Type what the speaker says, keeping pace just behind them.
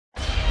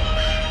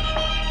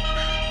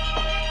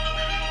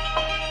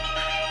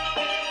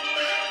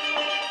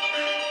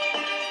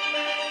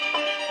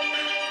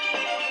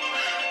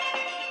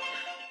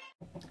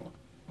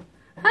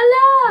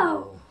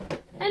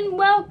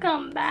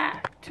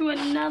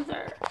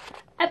another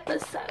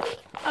episode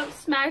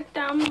of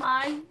Smackdown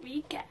Live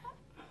Recap.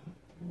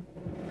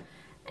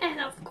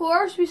 And of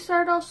course, we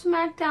start off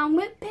Smackdown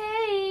with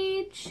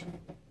Paige.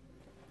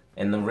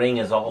 And the ring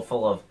is all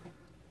full of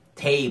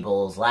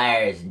tables,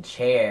 ladders, and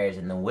chairs,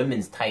 and the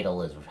women's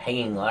title is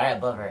hanging right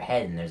above her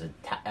head, and there's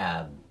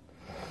a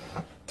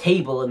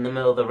table in the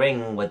middle of the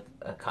ring with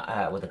a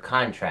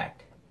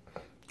contract.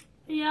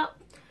 Yep.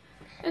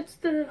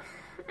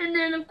 And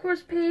then of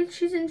course Paige,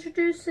 she's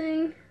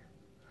introducing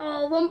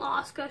all of them: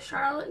 Asuka,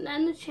 Charlotte, and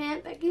then the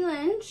champ, Becky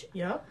Lynch.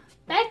 Yep.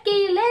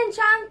 Becky Lynch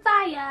on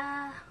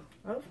fire.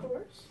 Of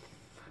course.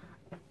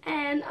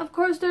 And of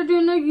course they're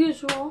doing their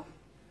usual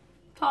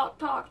talk.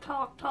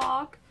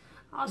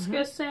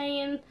 Asuka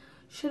saying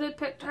should have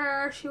picked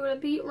her, she would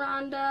have beat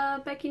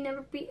Ronda. Becky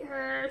never beat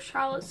her.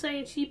 Charlotte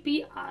saying she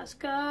beat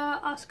Asuka.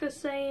 Asuka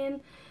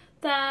saying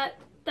that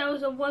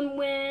was a one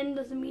win,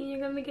 doesn't mean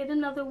you're gonna get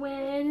another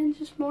win, and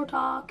just more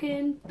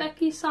talking.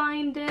 Becky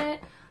signed it.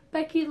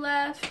 Becky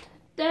left.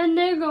 Then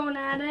they're going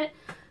at it.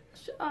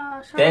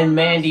 Then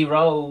Mandy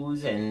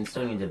Rose and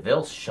Sonya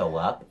Deville show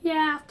up.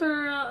 Yeah,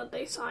 after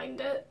they signed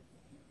it.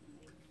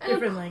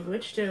 Different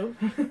language too.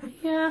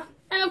 Yeah.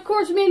 And of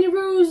course Mandy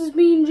Rose is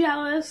being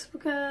jealous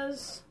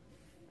because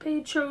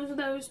Paige chose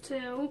those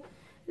two.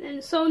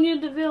 And Sonya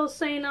Deville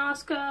saying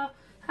Asuka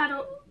had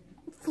a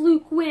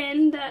fluke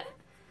win, that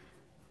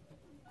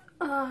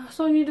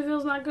Sonya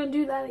Deville's not going to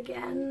do that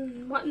again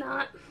and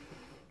whatnot.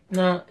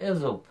 No, it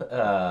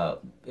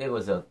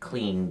was a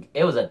clean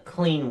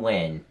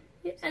win.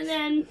 And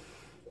then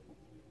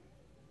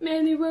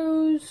Mandy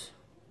Rose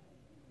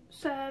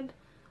said,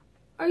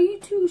 "Are you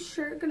two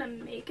sure gonna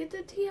make it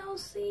to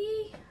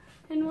TLC?"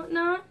 and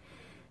whatnot.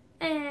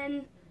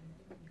 And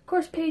of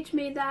course Paige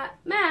made that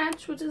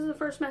match, which is the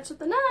first match of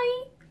the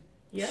night.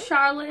 Yep.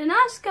 Charlotte and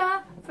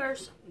Asuka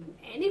versus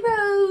Mandy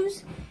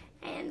Rose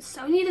and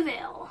Sonya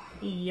Deville.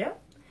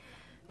 Yep.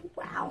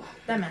 Wow.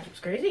 That match was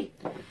crazy.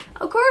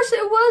 Of course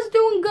it was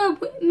doing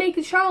good,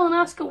 making Charlotte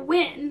and Asuka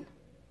win.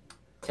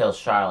 Till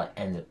Charlotte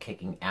ends up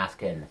kicking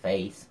Asuka in the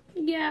face.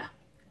 Yeah.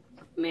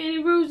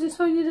 Mandy Rose and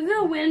Sonya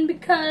Deville win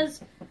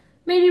because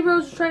Mandy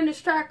Rose was trying to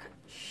distract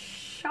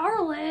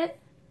Charlotte,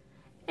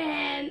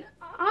 and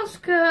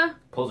Asuka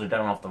pulls her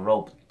down off the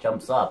rope,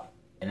 jumps up,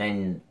 and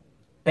then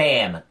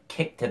bam, a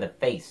kick to the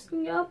face.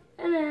 Yep.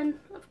 And then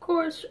of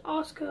course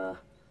Asuka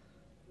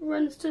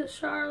runs to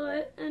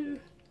Charlotte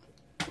and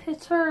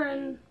hits her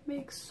and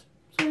makes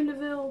Sonya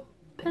Deville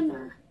pin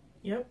her.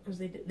 Yep, because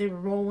they were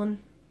rolling.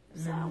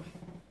 So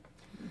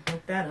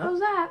broke that up. how was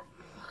that?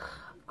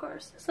 Of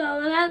course.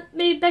 So that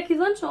made Becky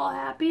Lynch all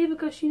happy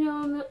because she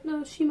knows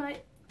she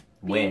might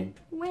Win.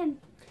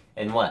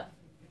 And what?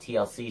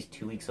 TLC's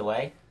 2 weeks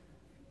away?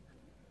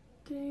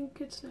 I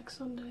think it's next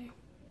Sunday.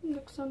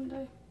 Next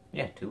Sunday.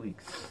 Yeah, 2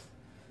 weeks.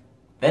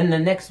 Then the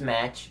next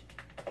match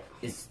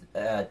is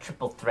a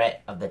triple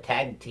threat of the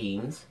tag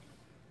teams.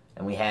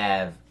 And we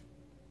have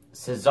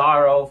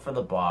Cesaro for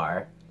the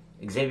Bar,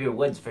 Xavier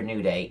Woods for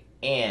New Day,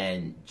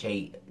 and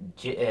Jay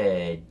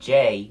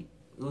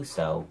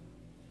Uso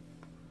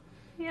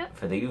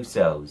for the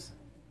Usos.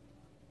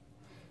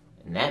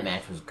 And that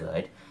match was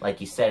good.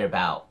 Like you said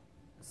about,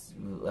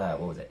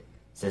 what was it?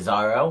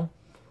 Cesaro?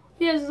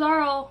 Yeah,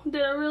 Cesaro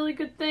did a really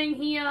good thing.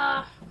 He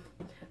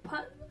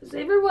put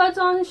Xavier Woods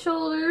on his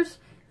shoulders,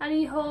 and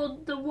he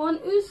held the one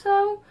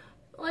Uso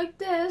like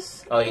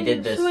this. Oh, he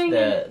did this,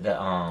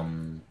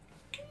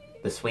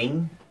 the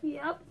swing?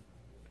 Yep.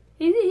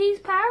 He's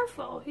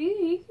powerful.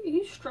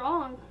 He's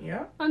strong.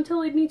 Yeah.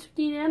 Until he meets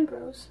Dean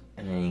Ambrose.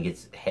 And then he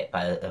gets hit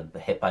by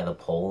the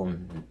pole,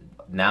 and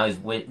now he's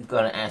going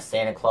to ask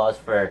Santa Claus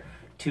for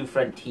 2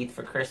 front teeth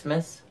for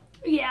Christmas.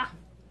 Yeah.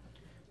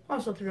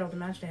 Also, throughout the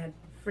match, they had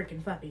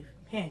freaking flappy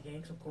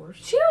pancakes, of course.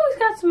 She always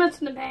got some nuts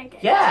in the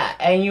pancakes. Yeah,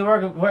 and you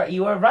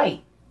were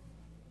right.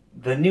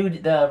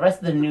 The rest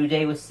of the New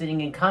Day was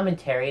sitting in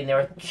commentary, and they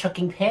were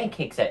chucking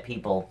pancakes at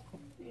people.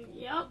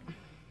 Yep.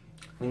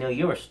 We know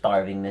you were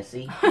starving,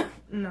 Missy.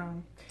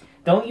 No.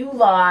 Don't you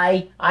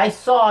lie. I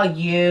saw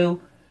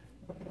you.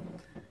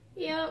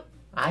 Yep.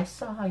 I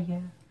saw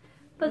you.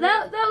 But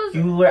that was...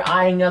 You were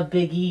eyeing up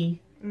Big E.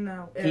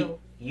 No. Ew.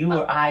 You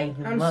were eyeing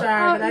him I'm up.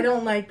 sorry, but I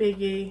don't like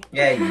Big E.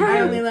 Yeah, you do.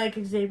 I only like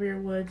Xavier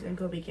Woods and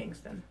Kobe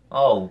Kingston.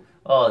 Oh,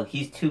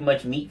 he's too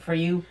much meat for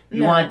you?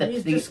 You no, want the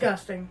he's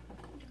disgusting.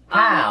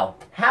 How?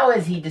 How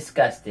is he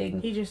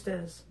disgusting? He just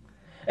is.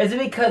 Is it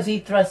because he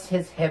thrusts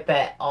his hip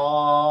at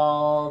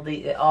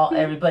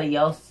everybody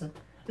else?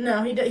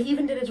 No, he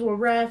even did it to a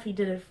ref. He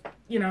did it,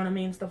 you know what I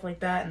mean, stuff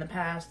like that in the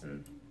past,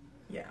 and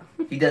yeah.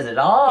 He does it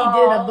all. He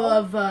did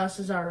above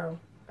Cesaro.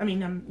 I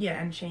mean, yeah,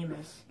 and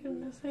Sheamus.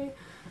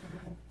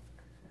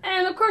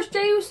 And of course,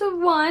 Jey Uso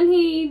won.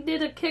 He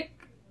did a kick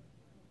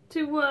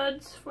to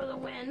Woods for the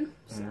win.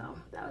 So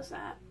that was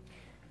that.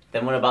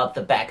 Then what about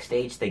the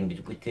backstage thing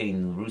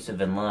between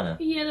Rusev and Lana?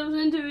 Yeah, there was an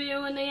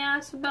interview and they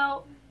asked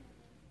about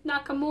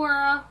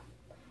Nakamura,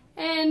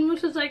 and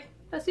Rusev's like,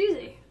 "That's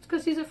easy. It's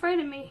because he's afraid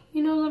of me.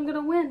 He knows I'm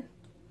gonna win."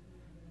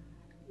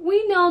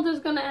 We know there's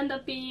gonna end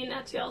up being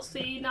at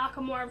TLC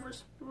Nakamura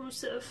versus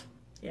Rusev.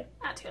 Yep.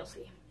 At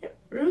TLC. Yep.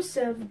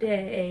 Rusev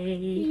Day.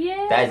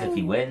 Yeah. That is if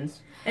he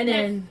wins. And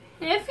then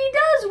If he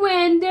does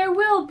win, there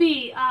will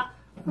be a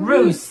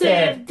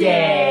Rusev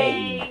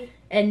Day.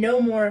 And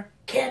no more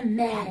come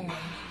on.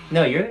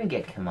 No, you're gonna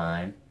get come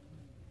on.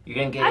 You're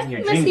gonna get I in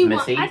your think dreams,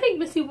 Missy. I think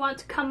Missy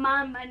wants Come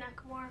On by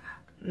Nakamura.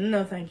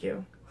 No, thank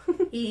you.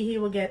 he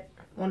will get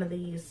one of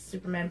these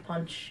Superman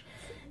punch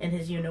in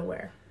his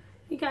you-know-where.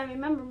 You gotta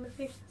remember,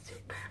 Missy.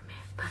 Superman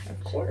punch.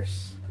 Of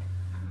course.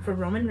 For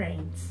Roman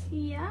Reigns.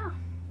 Yeah.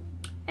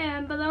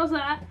 But that was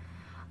that.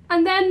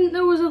 And then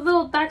there was a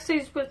little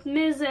backstage with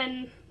Miz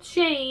and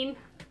Shane.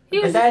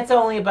 But that's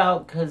only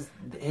about because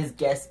his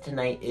guest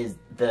tonight is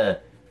the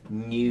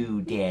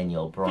new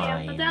Daniel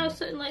Bryan. Yeah, but that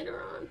was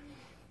later on.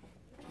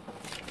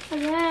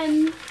 And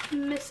then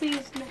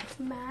Missy's next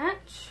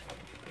match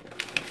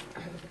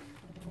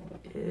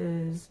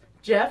Is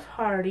Jeff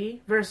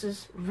Hardy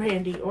versus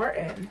Randy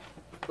Orton.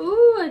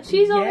 Ooh, and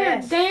she's over here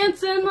Yes.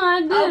 dancing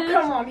like this. Oh,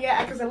 come on.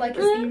 Yeah, because I like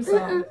his theme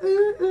song.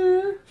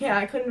 Yeah,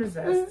 I couldn't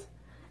resist.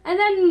 And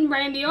then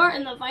Randy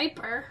Orton, the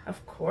Viper.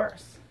 Of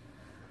course.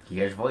 He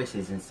hears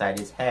voices inside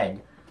his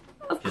head,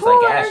 Of just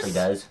course, like Ashley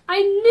does.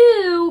 I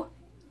knew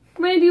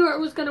Randy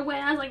Orton was going to win.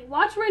 I was like,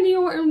 watch Randy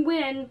Orton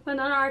win with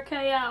an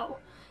RKO.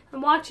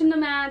 I'm watching the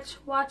match.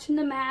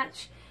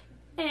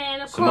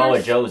 And of Samoa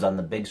course, Joe's on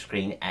the big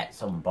screen at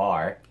some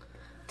bar,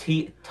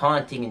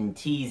 taunting and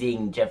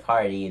teasing Jeff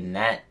Hardy, and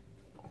that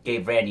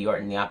gave Randy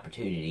Orton the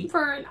opportunity.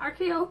 for an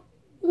RKO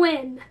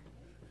win.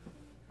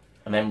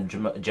 And then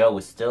Joe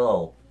was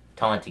still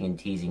taunting and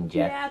teasing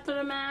Jeff. Yeah, after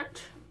the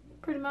match,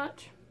 pretty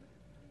much.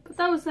 But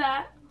that was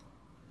that.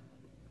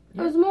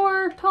 It was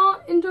more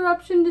taunt,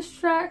 interruption,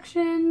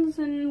 distractions,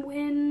 and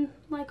win,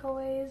 like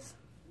always.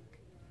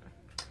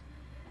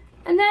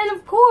 And then,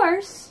 of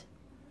course,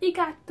 you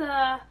got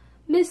the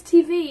Miss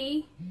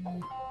TV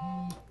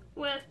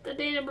with the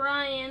Dana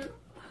Bryan.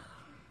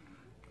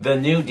 The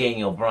new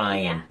Daniel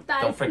Bryan.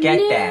 Yeah, Don't forget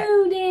that.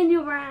 New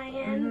Daniel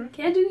Bryan.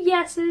 Can't do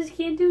yeses,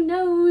 can't do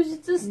no's.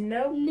 It's just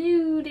Nope.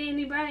 new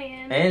Daniel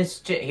Bryan. And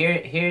it's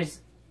here's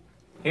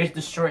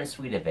the short and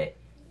sweet of it.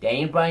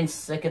 Daniel Bryan's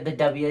sick of the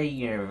WWE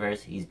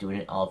Universe. He's doing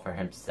it all for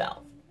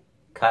himself.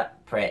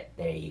 Cut, print,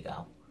 there you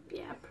go.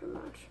 Yeah, pretty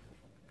much.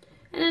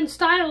 And then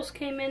Styles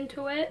came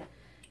into it.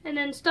 And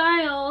then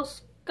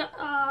Styles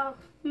got,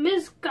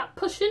 Miz got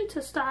pushed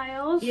into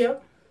Styles.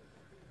 Yep.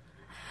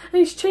 And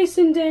he's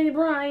chasing Daniel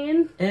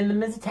Bryan. And then the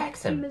Miz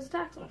attacks And him. Miz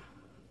attacks him.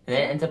 And it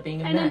ends up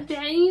being a And then match.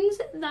 James,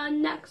 the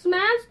next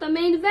match, the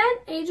main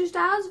event, AJ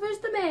Styles versus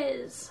The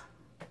Miz.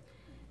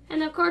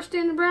 And of course,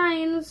 Daniel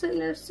Bryan was sitting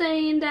there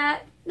saying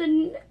that the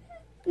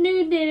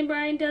new Daniel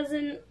Bryan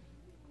doesn't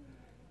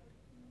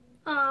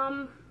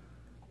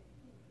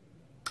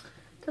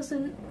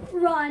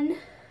run.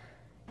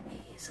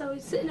 So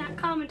he's sitting at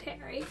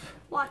commentary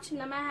watching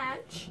the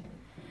match.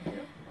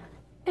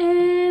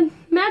 And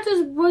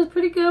matches was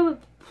pretty good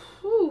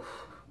with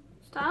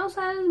Styles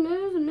had his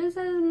moves and Miz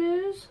had his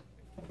moves.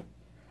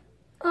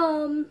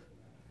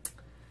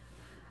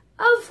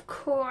 Of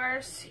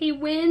course, he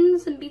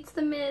wins and beats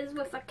the Miz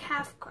with a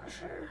calf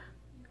crusher.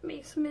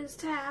 Makes Miz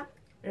tap.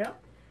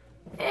 Yep.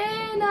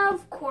 And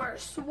of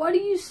course, what do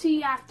you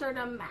see after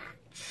the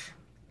match?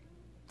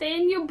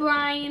 Daniel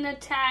Bryan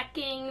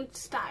attacking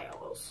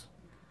Styles.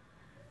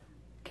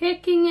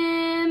 Kicking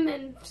him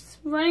and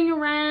running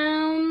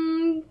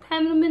around,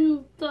 having him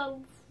in the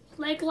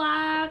leg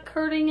lock,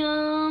 hurting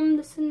him,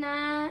 this and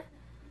that.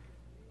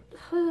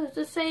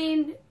 Just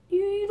saying,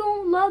 you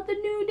don't love the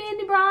new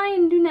Daniel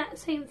Bryan. Do not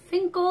saying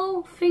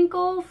fickle,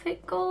 whatever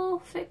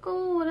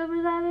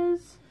that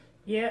is.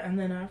 Yeah, and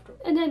then after.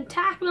 And then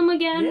tackling him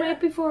again Yeah. right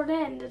before it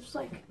ends. It's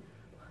like,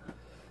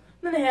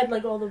 Then they had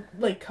like all the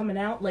coming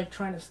out, like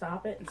trying to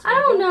stop it. And I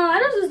don't know. I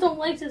just don't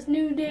like this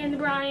new Daniel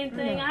Bryan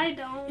thing. No. I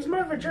don't. He's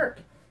more of a jerk.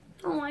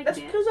 I don't like That's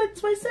it. because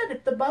that's what I said.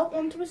 If the belt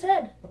went to his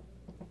head.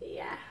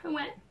 Yeah, I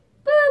went,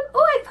 boop. Oh,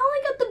 I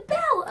finally got the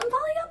belt. I'm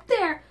finally up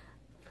there.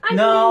 I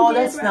No, knew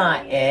that's Daniel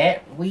not Bryan.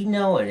 it. We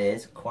know it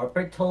is.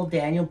 Corporate told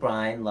Daniel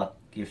Bryan, look,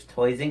 your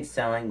toys ain't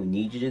selling. We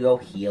need you to go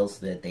heel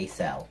so that they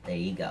sell. There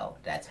you go.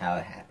 That's how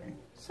it happened.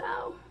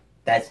 So,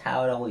 That's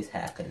how it always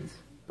happens.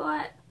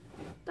 but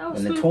that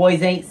was When the some-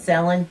 toys ain't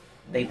selling,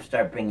 they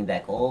start bringing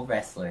back old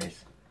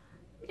wrestlers.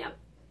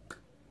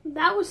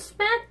 that was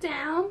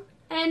SmackDown,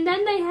 and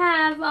then they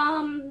have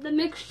the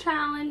Mixed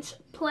Challenge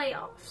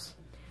playoffs.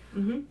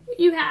 Mm-hmm.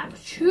 You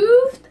have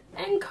Truth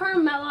and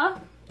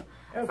Carmella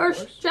Of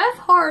versus course. Jeff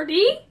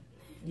Hardy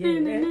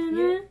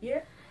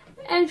Yeah.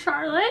 and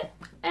Charlotte,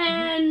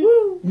 and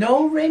Woo.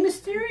 No Rey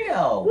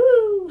Mysterio.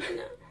 Woo.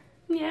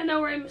 yeah,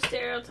 no Rey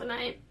Mysterio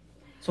tonight.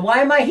 So why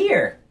am I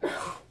here?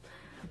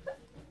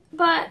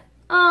 But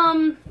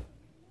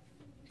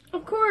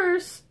of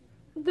course,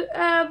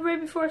 right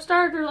before it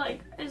started, they're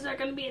like, "Is there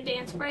gonna be a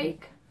dance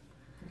break?"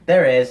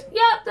 There is.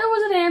 Yep, there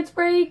was a dance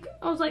break.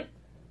 I was like,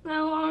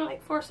 how long?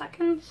 Like 4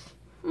 seconds.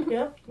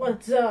 Yep.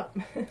 What's up?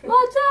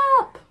 What's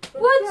up?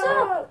 What's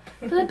up?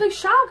 But the big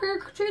shocker,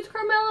 Truth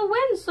Carmella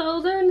wins,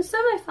 so they're in the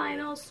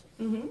semifinals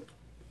Mm-hmm.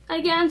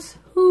 against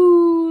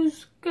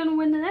who's gonna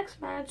win the next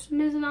match?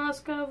 Miz and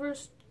Asuka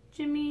versus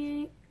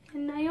Jimmy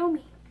and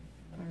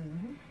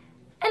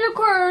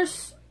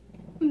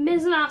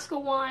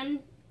Asuka won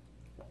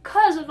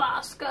because of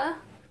Asuka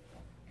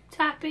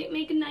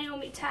making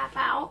Naomi tap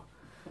out.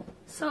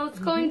 So it's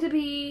going to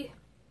be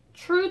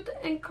Truth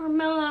and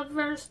Carmella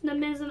versus The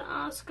Miz and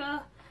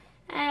Asuka,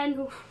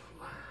 and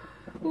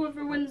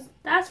whoever wins,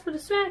 that's for the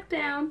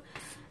SmackDown.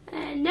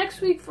 And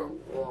next week for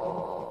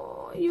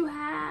Raw, you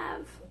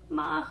have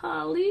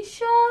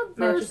Mahalisha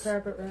versus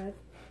Magic Carpet Ride.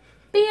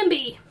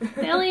 B&B,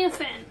 Bailey and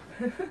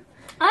Finn.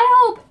 I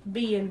hope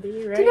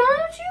B&B, right? To be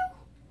honest with you,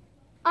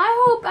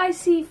 I hope I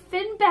see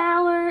Finn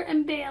Balor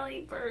and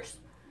Bailey versus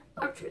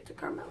our Truth and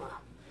Carmella.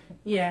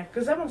 Yeah,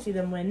 because I want to see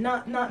them win.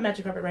 Not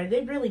Magic Carpet Ride.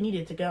 They really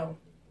needed to go.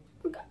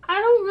 I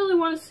don't really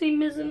want to see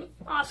Miz and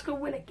Asuka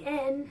win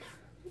again.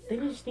 They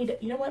just need to,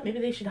 you know what? Maybe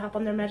they should hop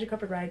on their Magic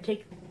Carpet Ride,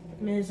 take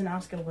Miz and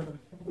Asuka with them.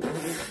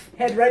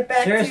 Head right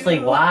back Seriously,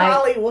 to why?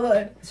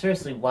 Hollywood.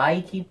 Seriously, why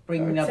you keep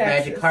bringing Or up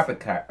Texas. Magic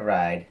Carpet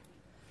Ride?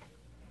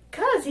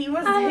 Cause he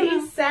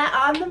sat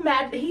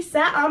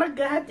on a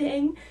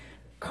goddamn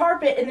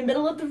carpet in the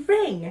middle of the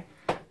ring.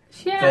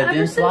 Yeah, So ever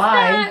then since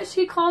slide. that,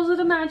 she calls it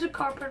a magic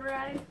carpet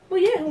ride.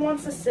 Well, yeah, who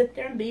wants to sit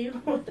there and be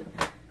with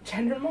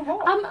Jinder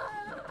Mahal?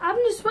 I'm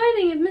just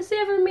waiting. If Missy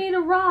ever made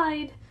a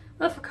ride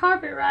with a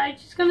carpet ride,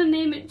 she's gonna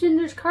name it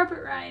Jinder's Carpet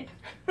Ride.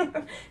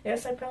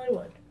 Yes, I probably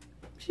would.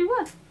 She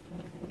would.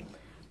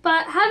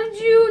 But how did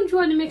you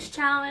enjoy the Mixed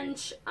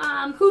Challenge?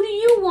 Who do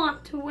you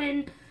want to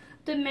win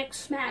the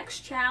Mixed Smacks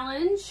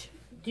Challenge?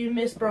 Do you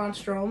miss Braun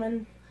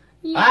Strowman?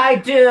 Yeah. I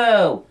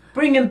do!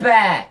 Bring him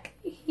back!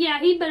 Yeah,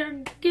 he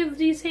better give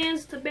these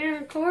hands to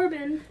Baron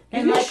Corbin.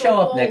 He's gonna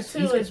show up next. Too,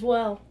 He's as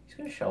well.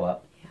 gonna show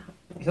up.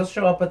 He'll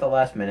show up at the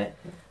last minute.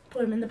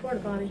 Put him in the porta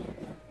potty.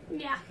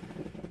 Yeah.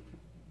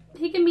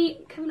 He can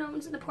meet Kevin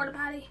Owens in the porta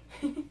potty.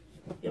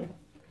 Yep.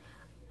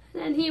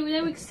 And then we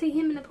can see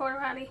him in the porta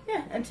potty.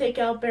 Yeah, and take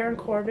out Baron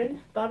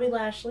Corbin, Bobby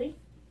Lashley,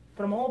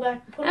 put them all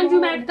back. Put 'em Andrew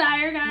all in.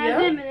 McIntyre, gotta Yeah.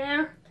 have him in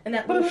there. And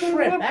that little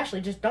shrimp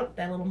actually just dunked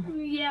that little.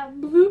 Yeah,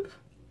 bloop.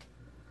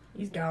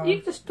 He's gone.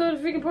 You just throw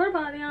the freaking porta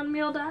potty on him,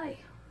 he'll die.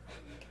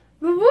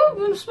 Bloop,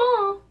 bloop, I'm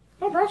small.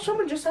 Oh, Braun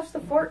Strowman just has to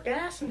fart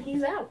gas and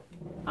he's out.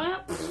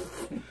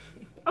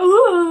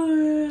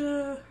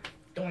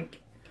 Doink.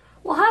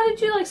 Well, how did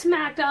you like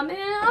SmackDown? Man,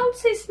 I would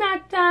say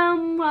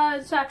SmackDown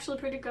was actually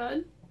pretty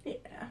good. Yeah.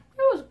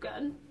 It was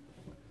good.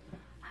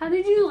 How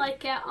did you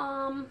like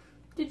it?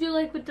 Did you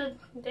like with the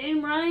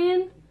Dane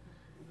Ryan,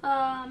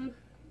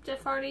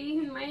 Jeff Hardy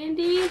and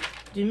Randy?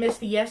 Do you miss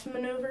the yes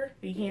maneuver?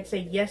 You can't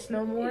say yes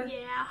no more?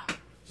 Yeah.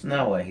 So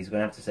now what? He's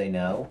gonna have to say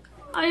no?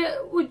 I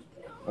would.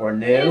 Or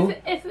new?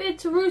 If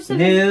it's Rusev.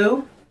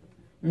 New?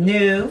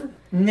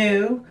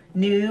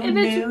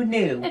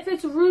 If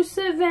it's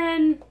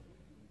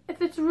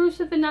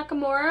Rusev and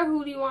Nakamura,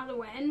 who do you want to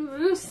win?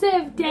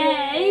 Rusev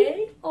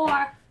Day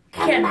or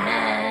Come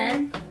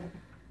on.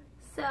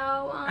 So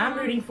I'm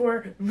rooting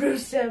for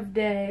Rusev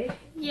Day.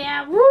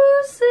 Yeah,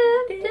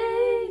 Rusev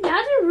Day.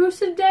 Imagine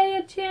Rusev Day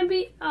a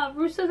champion.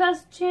 Rusev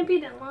has a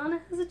champion and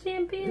Lana has a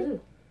champion.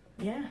 Ooh.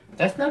 Yeah.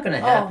 That's not gonna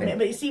Oh, happen. man,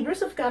 but you see,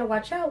 Rusev's got to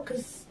watch out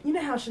because you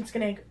know how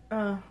Shinsuke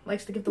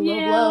likes to get the low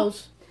Yeah.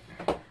 blows.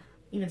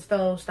 Even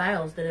though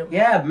Styles did it.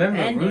 Yeah, remember,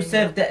 And-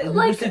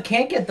 Rusev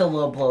can't get the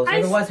low blows. I-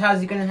 Otherwise,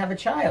 how's he gonna have a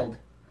child?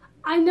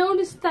 I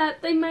noticed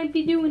that they might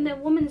be doing the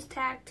women's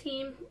tag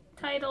team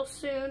title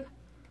soon.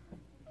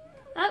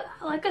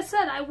 Like I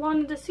said, I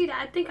wanted to see that.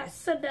 I think I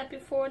said that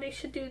before. They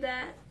should do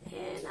that,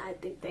 and I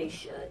think they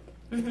should.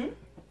 Mm-hmm.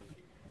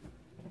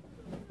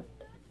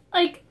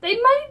 Like they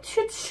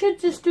should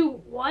just do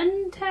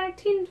one tag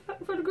team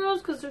for the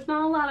girls because there's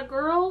not a lot of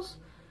girls.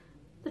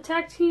 The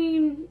tag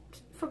team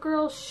for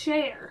girls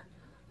share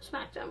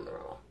SmackDown and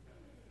Raw,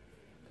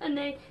 and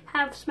they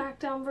have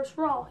SmackDown versus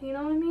Raw. You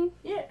know what I mean?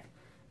 Yeah.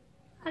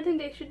 I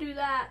think they should do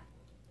that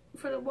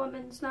for the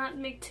women's, not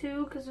make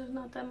two because there's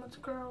not that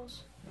much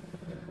girls.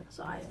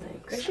 So I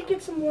think. They should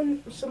get some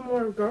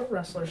more girl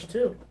wrestlers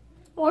too.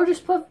 Or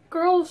just put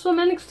girls from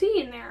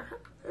NXT in there.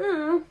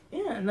 Yeah,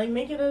 and like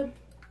make it a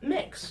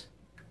mix.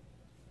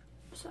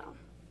 So,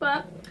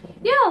 but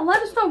yeah,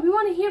 let us know. We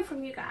want to hear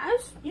from you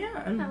guys.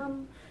 Yeah,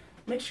 and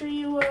make sure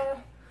you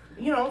if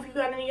you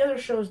got any other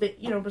shows that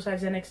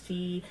besides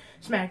NXT,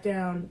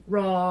 SmackDown,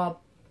 Raw,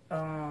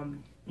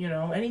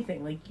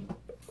 anything like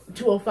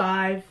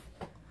 205.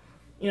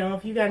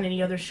 If you got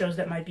any other shows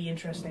that might be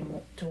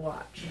interesting to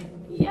watch.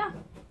 Yeah.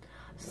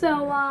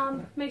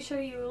 So make sure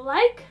you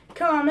like,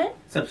 comment,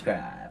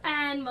 Subscribe.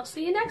 and we'll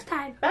see you next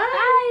time. Bye.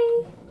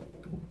 Bye.